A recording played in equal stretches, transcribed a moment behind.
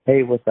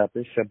Hey, what's up?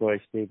 It's your boy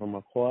Stephen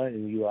McCoy,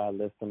 and you are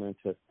listening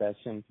to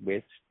Sessions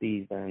with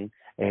Stephen.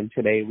 And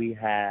today we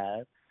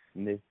have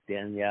Miss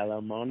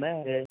Daniela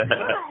Monet.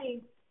 Hi.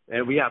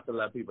 And we have to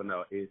let people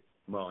know it's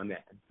Monet,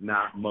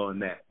 not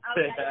Monet. Oh,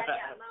 yeah,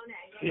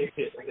 Monet.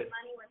 Yeah, like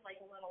money with like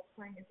a little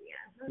twang at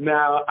the end.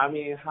 Now,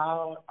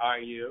 how are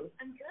you?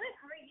 I'm good.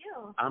 How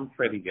are you? I'm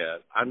pretty good.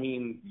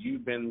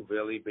 You've been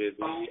really busy.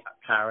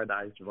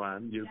 Paradise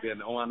Run. You've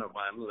been on a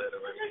run,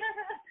 literally.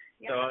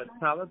 Yeah. So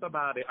tell us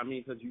about it.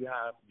 Because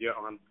you're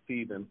on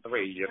season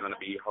 3. You're going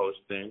to be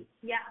hosting.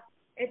 Yeah.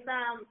 It's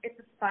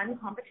a fun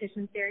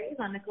competition series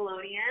on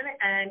Nickelodeon,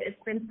 and it's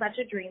been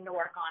such a dream to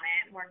work on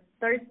it. We're in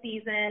third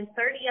season,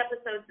 30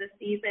 episodes this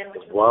season,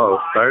 which was a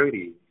lot.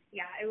 30.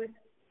 Yeah, it was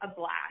a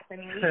blast.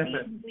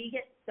 We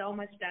get so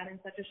much done in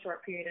such a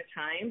short period of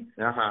time.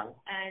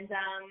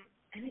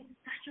 And it's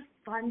such a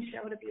fun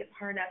show to be a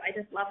part of. I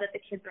just love that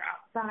the kids are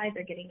outside,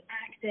 they're getting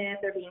active,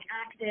 they're being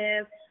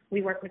active.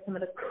 We work with some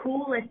of the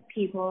coolest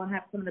people and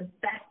have some of the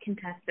best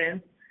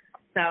contestants.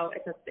 So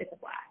it's a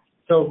blast.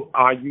 So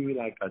are you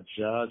like a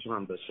judge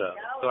on the show?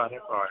 No, I'm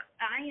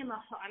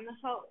the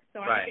host. So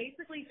right. I'm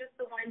basically just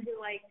the one who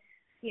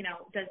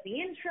does the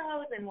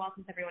intros and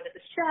welcomes everyone to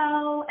the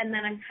show. And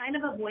then I'm kind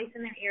of a voice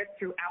in their ear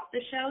throughout the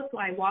show. So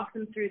I walk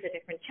them through the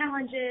different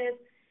challenges.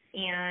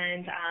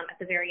 And at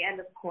the very end,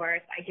 of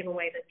course, I give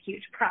away this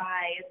huge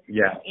prize.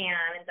 Yeah.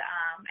 And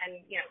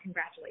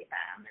congratulate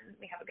them, and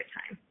we have a good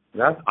time.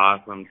 That's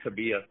awesome to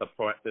be a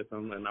support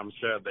system, and I'm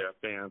sure they're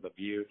fans of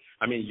you.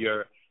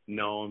 You're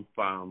known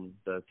from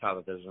the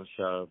television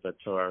show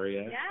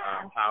Victoria.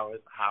 Yeah.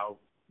 How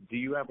do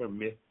you ever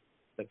miss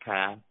the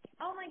cast?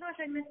 Oh my gosh,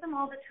 I miss them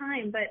all the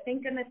time. But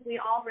thank goodness we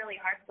all really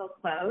are so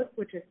close,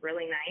 which is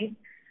really nice.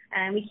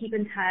 And we keep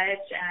in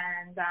touch,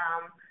 and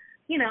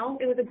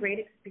it was a great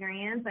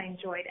experience. I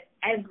enjoyed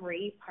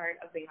every part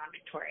of being on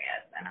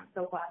Victorious, and I'm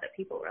so glad that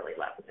people really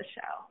loved the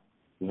show.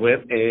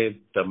 What is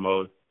the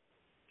most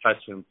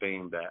touching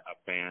thing that a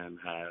fan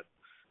has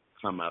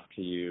come up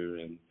to you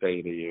and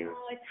say to you?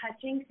 Oh, a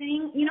touching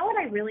thing? You know what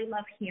I really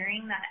love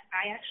hearing that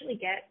I actually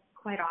get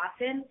quite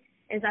often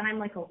is that I'm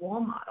like a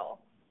role model.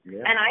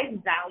 Yeah. And I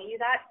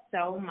value that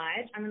so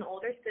much. I'm an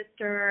older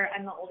sister.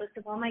 I'm the oldest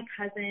of all my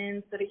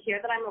cousins. So to hear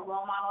that I'm a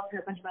role model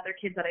to a bunch of other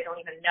kids that I don't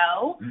even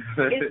know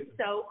is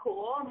so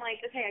cool. I'm like,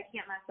 okay, I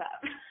can't mess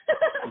up.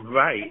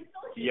 Right.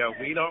 Yeah,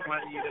 we don't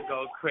want you to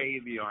go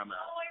crazy on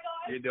us. Oh, my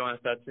gosh. You're doing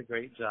such a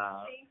great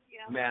job. Thank you.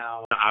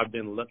 Now, I've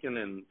been looking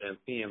and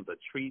seeing the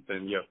tweets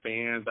and your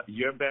fans.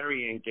 You're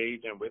very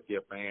engaging with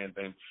your fans,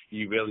 and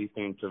you really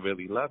seem to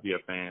really love your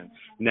fans.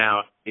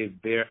 Now, is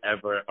there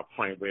ever a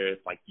point where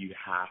it's like you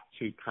have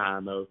to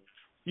kind of,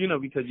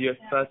 because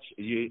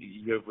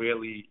you're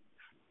really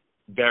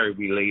very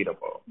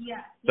relatable.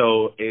 Yeah.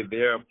 So is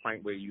there a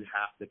point where you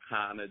have to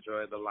kind of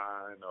draw the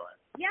line, or?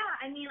 Yeah,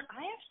 I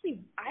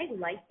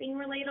like being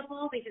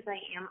relatable because I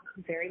am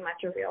very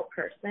much a real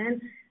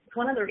person. It's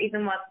one of the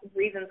reasons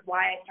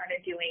why I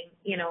started doing,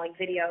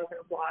 videos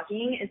and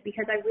vlogging is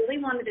because I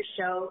really wanted to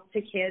show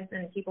to kids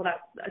and people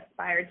that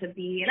aspire to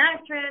be an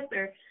actress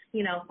or,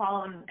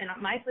 follow in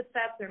my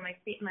footsteps or my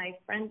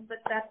friends'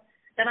 footsteps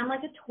that I'm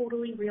like a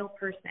totally real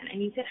person,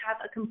 and you could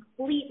have a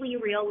completely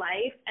real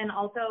life and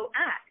also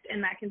act,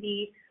 and that can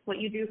be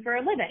what you do for a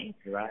living.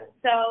 Right.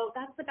 So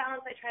that's the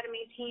balance I try to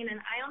maintain,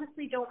 and I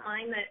honestly don't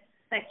mind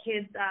that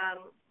kids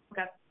look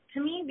up to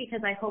me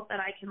because I hope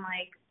that I can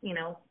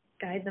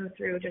guide them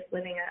through just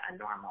living a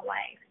normal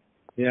life.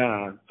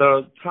 Yeah.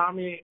 So tell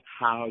me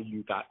how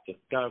you got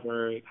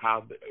discovered.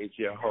 How is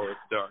your whole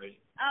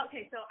story?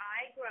 Okay, so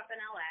I grew up in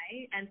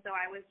LA, and so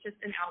I was just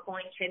an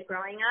outgoing kid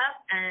growing up,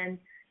 and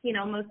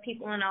most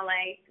people in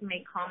LA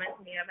make comments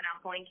when you have an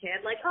outgoing kid,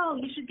 like, oh,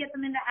 you should get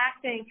them into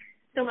acting.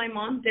 So my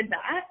mom did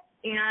that,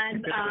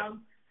 and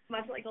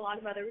much like a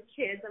lot of other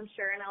kids, I'm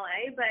sure, in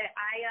LA, but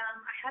I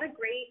had a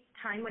great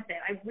time with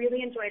it. I really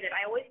enjoyed it.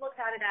 I always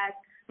looked at it as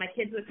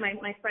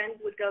my friends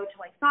would go to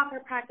soccer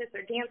practice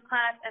or dance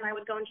class, and I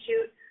would go and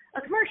shoot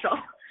a commercial.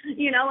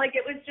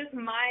 It was just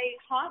my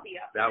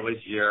hobby. That was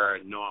your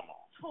normal.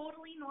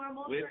 Totally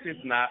normal. Which is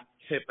not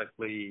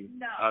typically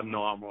a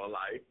normal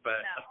life,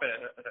 but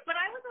but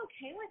I was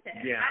okay with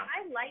it. Yeah.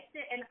 I liked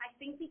it, and I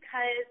think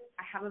because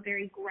I have a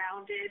very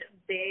grounded,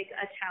 big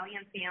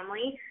Italian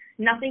family,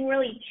 nothing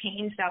really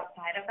changed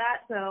outside of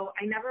that. So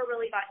I never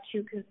really got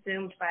too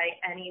consumed by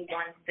any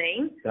one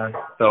thing. That's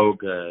so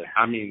good.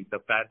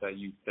 The fact that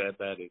you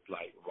said that is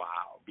like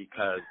wow,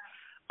 because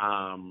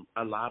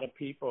a lot of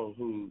people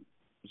who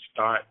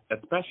start,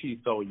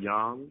 especially so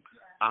young,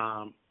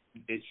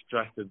 it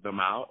stresses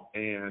them out,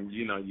 and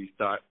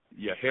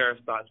your hair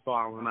starts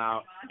falling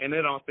out, and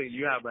they don't think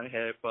you have a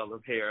head full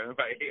of hair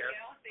right here.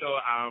 So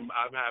I'm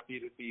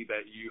happy to see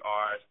that you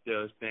are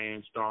still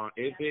staying strong.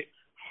 Is it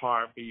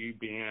hard for you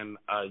being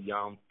a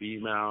young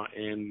female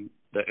in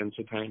the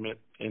entertainment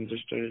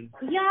industry?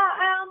 Yeah,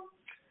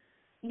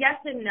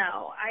 yes and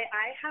no.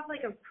 I have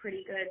a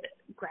pretty good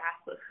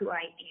grasp of who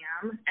I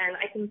am, and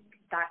I think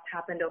that's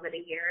happened over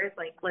the years.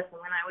 Listen,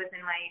 when I was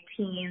in my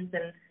teens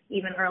and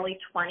even early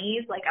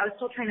 20s, I was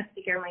still trying to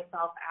figure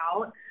myself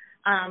out.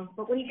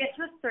 But when you get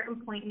to a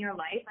certain point in your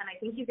life, and I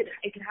think it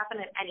could happen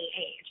at any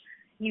age,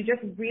 you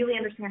just really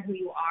understand who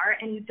you are,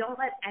 and you don't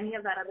let any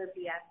of that other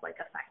BS like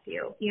affect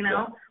you. You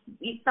know,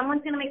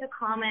 someone's gonna make a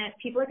comment,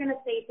 people are gonna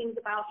say things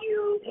about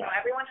you. You know,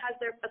 everyone has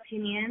their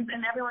opinions,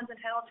 and everyone's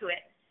entitled to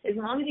it. As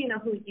long as you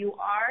know who you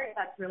are,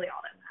 that's really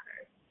all that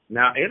matters.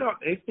 Now,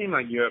 it seems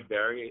like you're a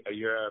very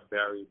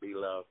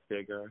beloved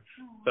figure,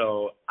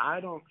 so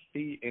I don't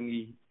see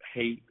any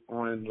hate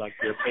on like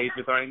your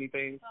pages or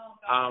anything.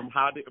 Are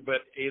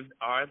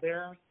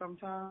there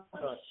sometimes?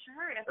 Well,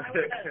 sure. If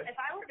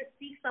I were to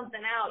speak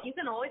something out, you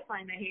can always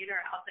find a hater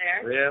out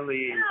there.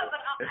 Really? Yeah,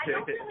 but I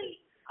don't really.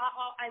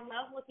 I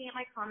love looking at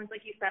my comments,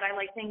 like you said. I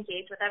like to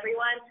engage with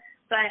everyone.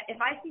 But if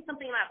I see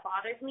something that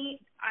bothers me,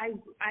 I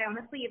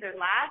honestly either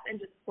laugh and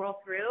just scroll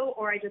through,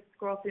 or I just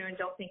scroll through and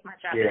don't think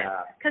much of it.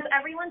 Because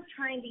everyone's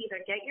trying to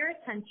either get your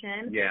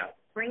attention,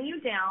 bring you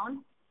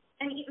down,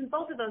 and even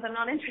both of those I'm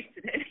not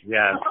interested in.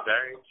 Yes,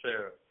 very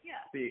true.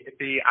 Yeah.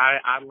 See,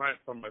 I learned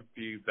from a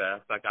few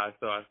best. Like I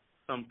saw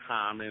some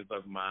comments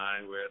of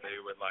mine where they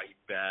were like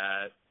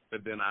bad,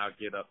 but then I'll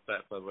get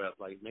upset for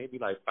like maybe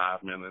like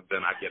 5 minutes,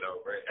 then I get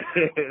over it.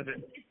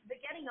 It's the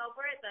getting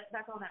over it,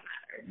 that's all that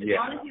matters. As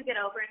long as you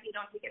get over it, you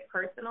don't take it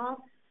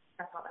personal,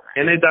 that's all that matters.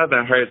 And it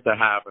doesn't hurt to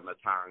have an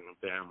Italian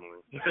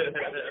family.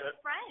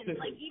 Friends,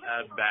 like even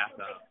people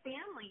like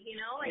family, you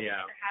know, like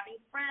having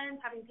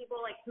friends, having people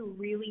like who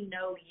really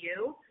know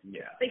you.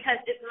 Yeah. Because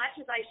as much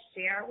as I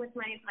share with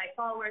my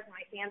followers and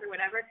my fans or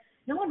whatever,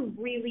 no one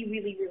really,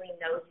 really, really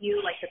knows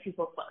you like the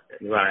people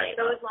closest. Right.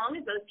 So as long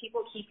as those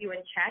people keep you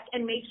in check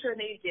and make sure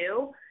they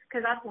do,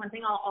 because that's one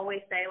thing I'll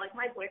always say. Like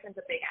my boyfriend's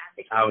a big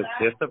advocate. I was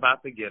just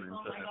about to get into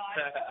it. Oh my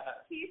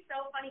God. He's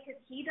so funny because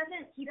he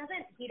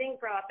didn't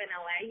grow up in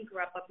LA. He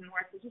grew up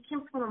north. So he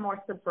comes from a more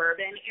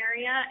suburban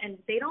area, and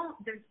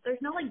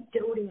there's no like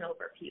doting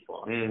over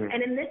people.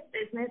 And in this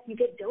business, you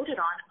get doted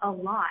on a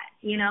lot,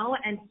 you know.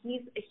 And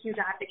he's a huge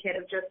advocate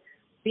of just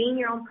being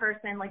your own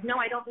person. Like, no,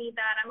 I don't need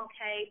that. I'm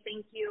okay.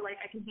 Thank you. Like,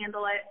 I can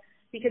handle it.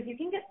 Because you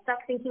can get stuck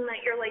thinking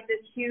that you're like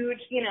this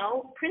huge, you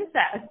know,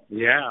 princess.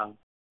 Yeah.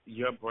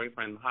 Your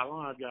boyfriend, how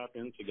long have y'all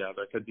been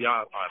together? Because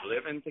y'all are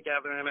living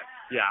together in it?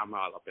 Yeah, I'm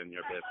all up in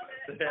your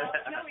business.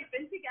 No, we've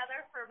been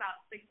together for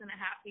about 6.5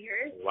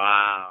 years.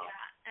 Wow.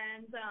 Yeah,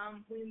 and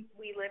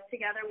we live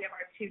together. We have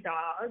our 2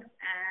 dogs,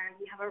 and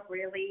we have a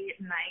really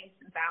nice,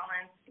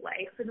 balanced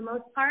life for the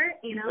most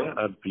part, you know?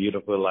 A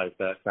beautiful life,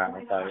 that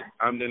sounds like.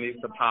 Underneath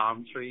the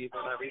palm trees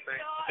and everything.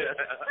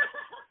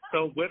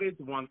 So what is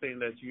one thing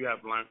that you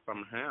have learned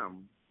from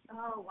him?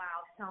 Oh,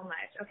 wow, so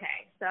much.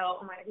 Okay, so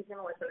he's going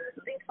to listen to this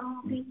and think,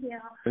 oh, thank you.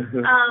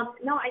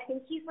 No, I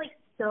think he's, like,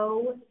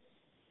 so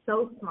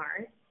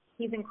smart.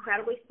 He's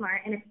incredibly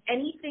smart. And if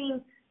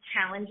anything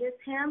challenges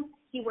him,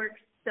 he works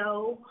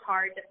so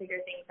hard to figure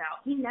things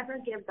out. He never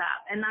gives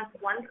up. And that's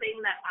one thing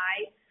that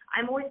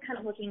I'm always kind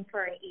of looking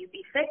for an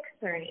easy fix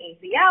or an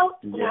easy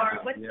out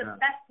or what's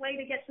the best way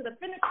to get to the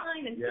finish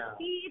line and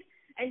succeed.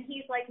 And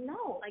he's like,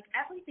 no, like,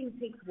 everything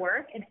takes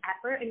work and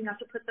effort, and you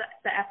have to put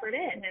the effort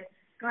in. And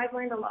I've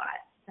learned a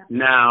lot. Definitely.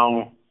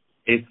 Now,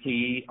 is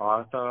he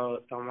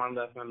also someone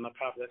that's in the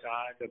public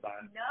eye? Because I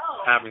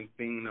haven't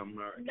seen him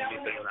or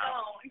anything else.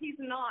 No,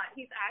 he's not.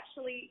 He's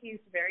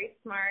very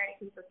smart.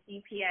 He's a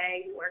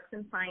CPA. He works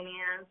in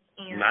finance.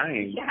 And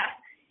nice.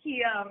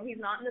 Yeah, he's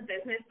not in the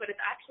business, but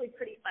it's actually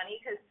pretty funny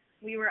because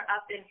we were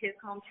up in his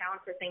hometown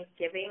for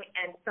Thanksgiving,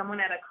 and someone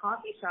at a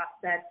coffee shop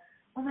said,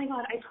 oh, my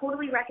God, I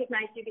totally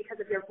recognized you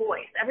because of your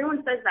voice.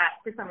 Everyone says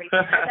that for some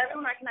reason.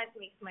 Everyone recognized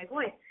me for my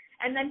voice.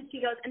 And then she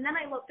goes, and then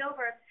I looked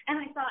over,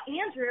 and I saw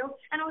Andrew,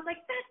 and I was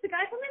like, that's the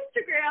guy from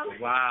Instagram.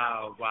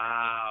 Wow.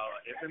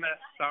 Isn't that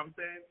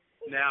something?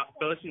 Now,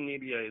 social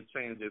media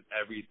changes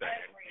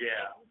everything.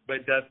 Yeah.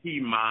 But does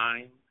he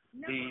mind?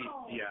 No.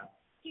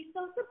 He's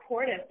so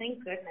supportive,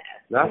 thank goodness.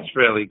 That's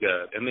really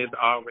good. And it's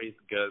always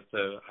good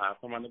to have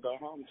someone to go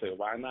home to.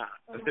 Why not?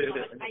 Oh my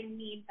God, I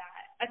need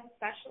that,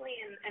 especially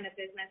in a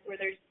business where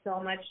there's so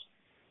much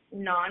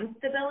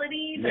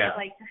non-stability. That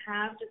like to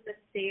have just a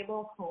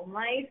stable home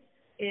life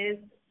is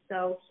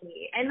so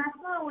key. And that's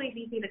not always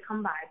easy to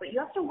come by, but you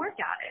have to work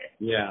at it.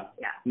 Yeah.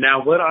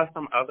 Now, what are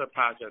some other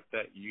projects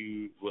that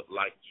you would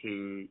like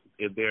to,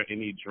 is there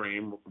any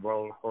dream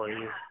role for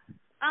you?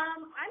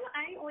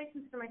 I always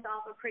consider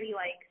myself a pretty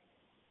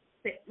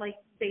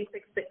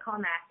basic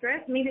sitcom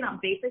actress. Maybe not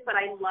basic, but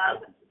I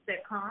love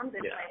sitcoms.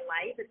 It's my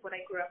life. It's what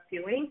I grew up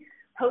doing.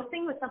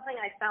 Hosting was something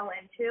I fell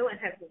into and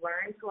have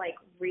learned to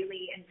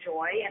really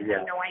enjoy and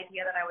had no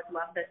idea that I would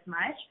love this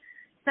much.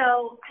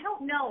 So I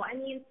don't know. I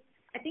mean,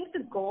 I think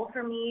the goal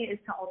for me is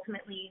to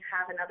ultimately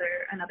have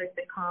another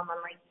sitcom on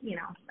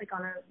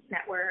on a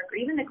network or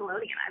even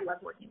Nickelodeon. I love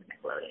working with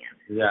Nickelodeon.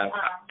 Yeah.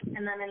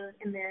 And then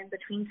in the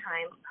between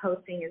time,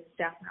 hosting is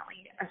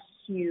definitely a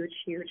huge,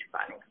 huge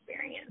fun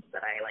experience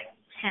that I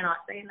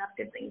cannot say enough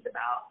good things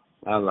about.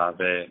 I love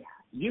it.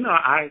 You know,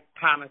 I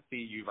kind of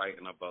see you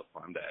writing a book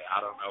one day. I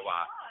don't know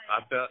why.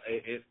 I feel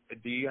it.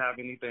 Do you have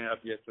anything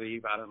up your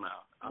sleeve? I don't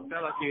know. I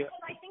feel like you.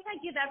 I think I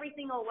give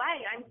everything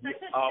away. I'm such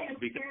a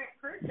transparent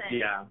person.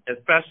 Yeah,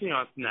 especially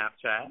on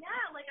Snapchat.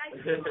 Yeah, like I'm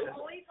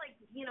always like,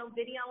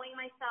 videoing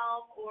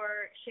myself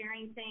or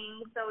sharing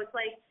things. So it's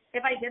like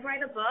if I did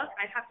write a book,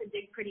 I'd have to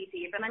dig pretty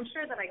deep, and I'm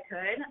sure that I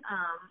could.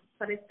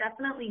 But it's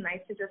definitely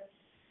nice to just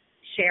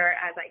share it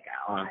as I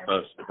go.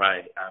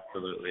 Right,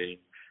 absolutely.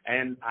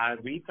 And I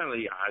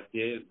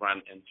did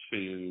run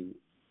into,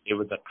 it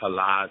was a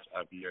collage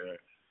of your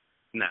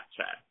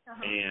Snapchat,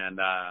 and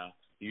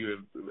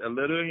you were a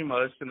little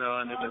emotional,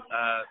 and it was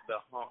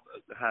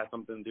had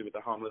something to do with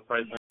the homeless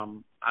person.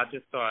 I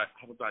just thought,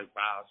 I was like,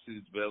 wow,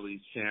 she's really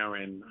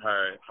sharing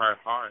her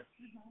heart.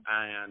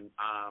 And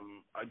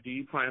do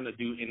you plan to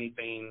do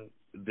anything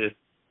this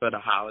for the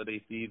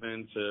holiday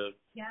season to,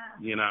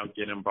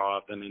 get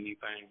involved in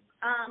anything?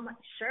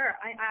 Sure.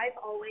 I've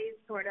always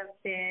sort of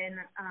been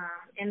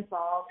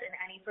involved in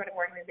any sort of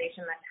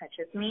organization that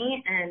touches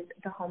me, and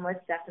the homeless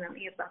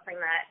definitely is something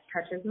that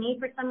touches me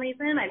for some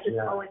reason. I've just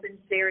always been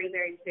very,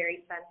 very,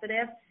 very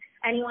sensitive.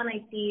 Anyone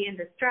I see in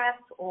distress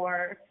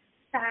or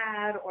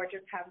sad or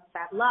just have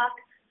bad luck,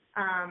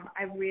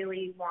 I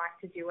really want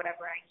to do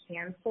whatever I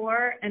can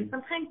for. And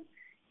sometimes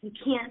you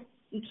can't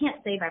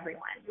save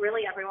everyone.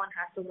 Really, everyone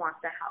has to want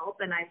to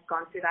help, and I've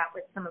gone through that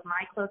with some of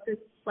my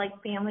closest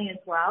family as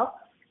well.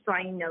 So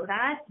I know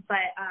that.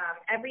 But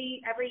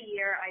every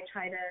year I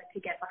try to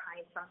get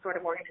behind some sort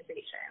of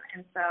organization,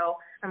 and so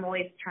I'm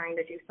always trying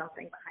to do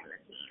something behind the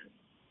scenes.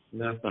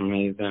 That's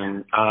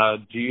amazing.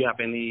 Do you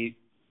have any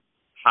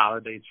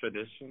holiday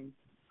traditions?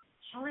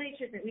 Holiday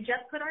tradition. We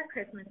just put our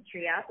Christmas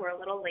tree up. We're a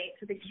little late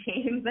to the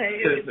game, but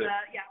it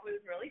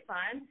was really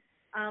fun.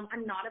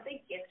 I'm not a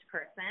big gift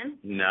person.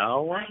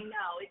 No? I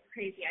know. It's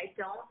crazy. I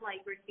don't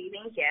like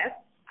receiving gifts.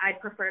 I'd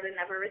prefer to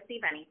never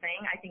receive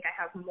anything. I think I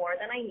have more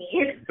than I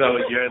need. So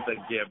you're the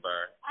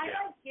giver. I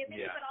like giving,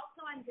 but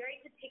also I'm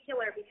very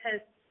particular because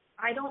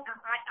I'm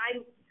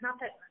not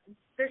that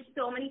there's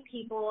so many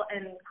people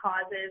and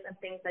causes and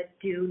things that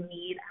do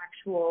need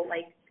actual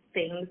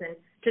things and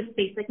just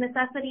basic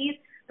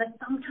necessities that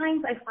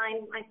sometimes I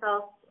find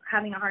myself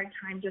having a hard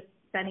time just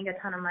spending a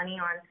ton of money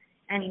on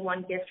any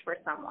one gift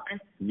for someone.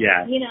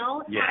 Yeah.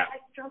 I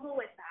struggle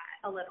with that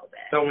a little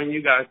bit. So when you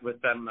guys were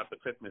setting up the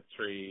Christmas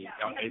tree,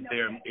 is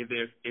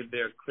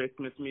there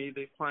Christmas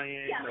music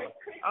playing? Yeah,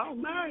 oh,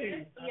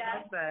 nice. Yeah,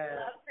 I love that.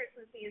 I love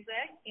Christmas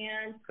music.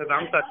 Because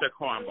I'm such a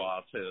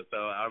cornball, too.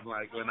 So I'm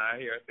like, when I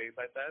hear things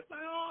like that, it's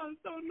like, oh,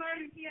 it's so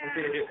nice. Yeah,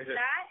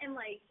 that and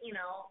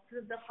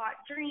the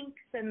hot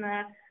drinks and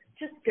the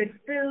just good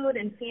food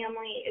and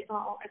family. It's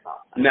all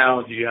fun.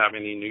 Now, do you have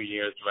any New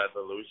Year's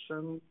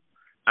resolutions?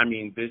 I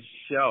mean, this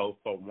show,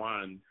 for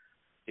one,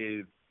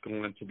 is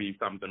going to be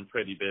something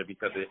pretty big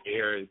because it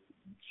airs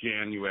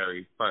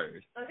January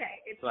 1st. Okay,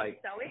 it's so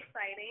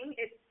exciting.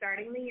 It's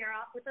starting the year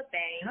off with a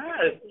bang.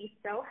 Yes. We're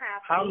so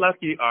happy. How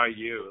lucky are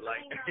you?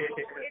 I know.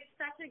 It's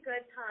such a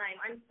good time.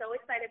 I'm so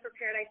excited for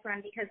Paradise Run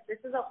because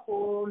this is a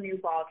whole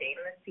new ball game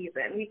this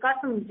season. We've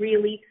got some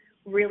really,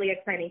 really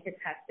exciting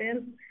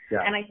contestants,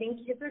 and I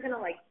think kids are going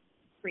to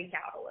freak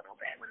out a little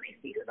bit when they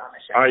see who's on the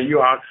show. Are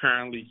you all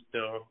currently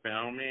still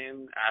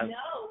filming?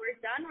 No, we're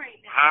done right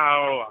now.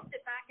 How?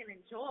 Sit back and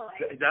enjoy.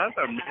 That's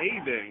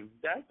amazing.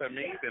 That's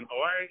amazing.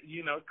 Or,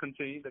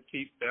 continue to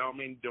keep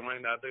filming,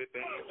 doing other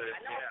things.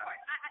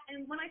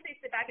 And when I say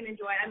sit back and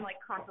enjoy, I'm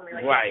constantly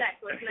right.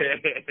 What's next?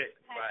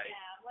 Right.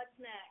 Yeah, what's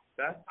next?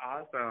 That's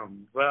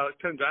awesome. Well,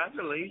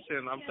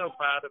 congratulations. I'm so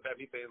proud of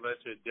everything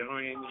that you're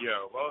doing.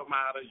 You're a role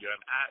model. You're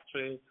an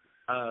actress.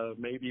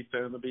 Maybe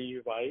soon to be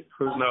your wife.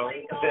 Who knows?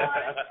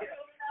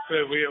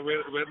 But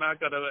we're not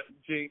gonna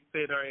jinx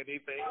it or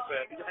anything.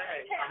 But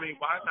hey, I mean,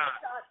 why not?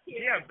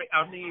 Yeah,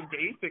 I mean,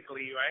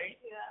 basically, right?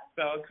 Yeah.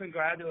 So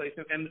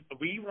congratulations, and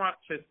we want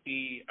to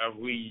see a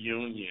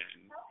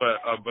reunion,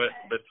 but a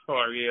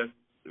victorious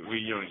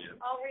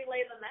reunion. I'll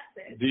relay the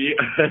message.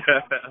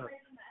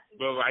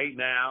 But right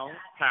now,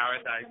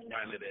 Paradise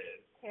Run it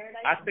is.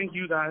 I think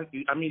you guys,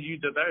 you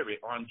deserve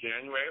it. On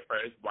January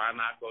 1st, why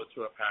not go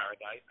to a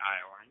Paradise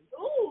Island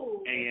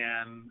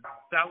and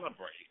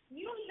celebrate?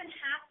 You don't even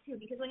have to,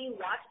 because when you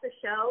watch the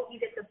show,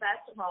 you get the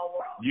best of all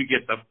worlds. You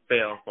get the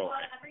feel for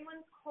it.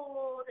 Everyone's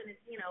cold and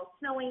it's,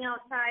 snowing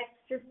outside.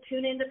 Just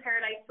tune into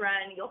Paradise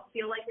Run. You'll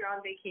feel like you're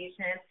on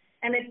vacation.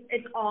 And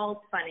it's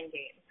all fun and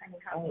games.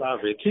 I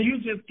love it. Can you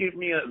just give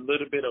me a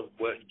little bit of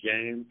what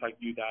games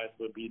you guys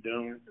would be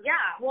doing?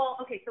 Yeah. Well,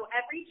 okay, so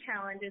every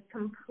challenge is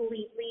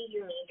completely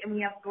unique, and we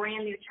have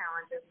brand new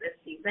challenges this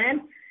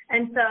season.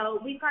 And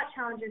so we've got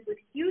challenges with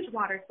huge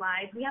water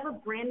slides. We have a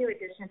brand new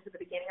addition to the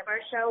beginning of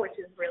our show, which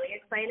is really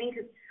exciting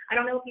because I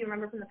don't know if you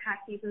remember from the past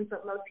seasons,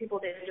 but most people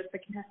did just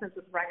the contestants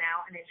would run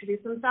out and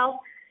introduce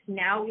themselves.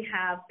 Now we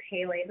have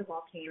Pele the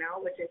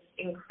volcano, which is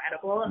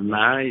incredible.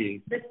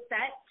 Nice. The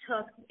set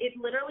it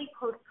literally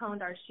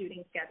postponed our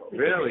shooting schedule.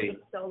 Really?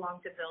 It took so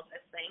long to build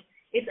this thing.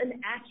 It's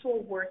an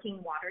actual working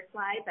water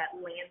slide that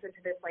lands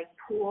into this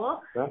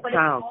pool. That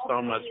sounds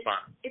so much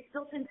fun. It's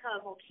built into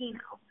a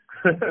volcano.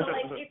 So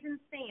it's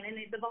insane.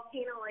 And the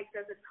volcano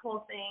does its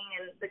whole thing,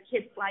 and the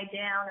kids slide upside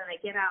down, and I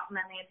get out, and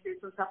then they have to do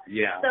some stuff.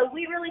 Yeah. So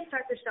we really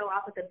start the show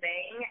off with a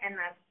bang, and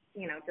that's,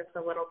 you know, just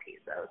a little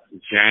piece of.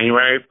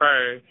 January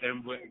 1st.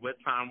 And what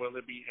time will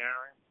it be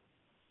airing?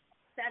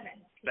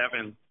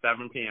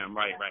 7 p.m.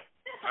 Right.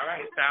 All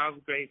right.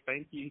 Sounds great.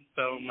 Thank you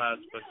so much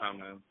for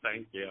coming.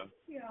 Thank you.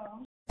 Yeah.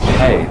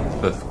 Hey,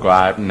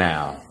 subscribe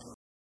now.